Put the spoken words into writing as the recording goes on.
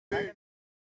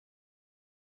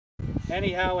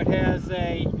Anyhow, it has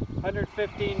a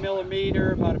 115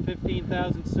 millimeter, about a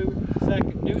 15,000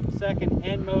 Newton-second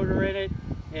end motor in it.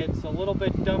 It's a little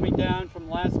bit dummied down from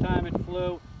last time it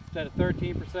flew. Instead of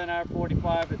 13%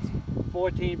 R45, it's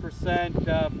 14%,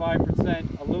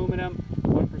 5% aluminum,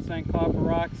 1%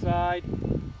 copper oxide,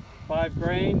 5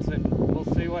 grains, and we'll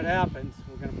see what happens.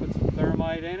 We're going to put some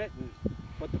thermite in it and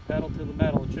put the pedal to the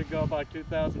metal. It should go about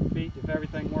 2,000 feet if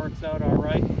everything works out all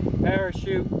right.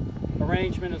 Parachute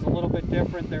arrangement is a little bit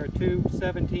different. There are two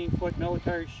 17-foot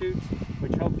military chutes,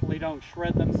 which hopefully don't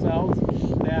shred themselves.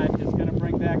 That is going to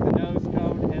bring back the nose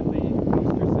cone, and the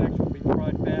booster section will be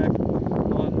brought back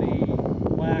on the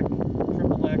black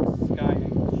XXX Sky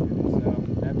Eagle chute. So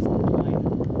that's the plan.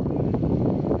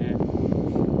 And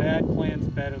bad plan's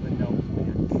better than no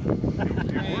plan.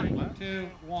 3, 2,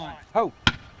 1. Ho!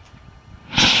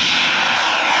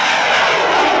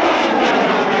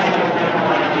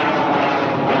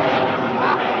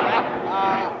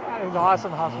 It's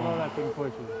awesome how slow that thing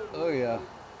pushes. Oh yeah.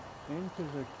 Into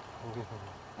the...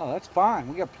 Oh, that's fine.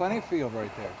 We got plenty of field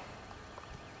right there.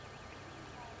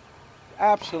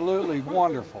 Absolutely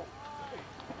wonderful.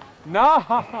 No!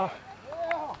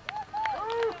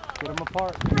 Get them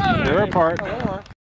apart. They're apart. Oh, they are.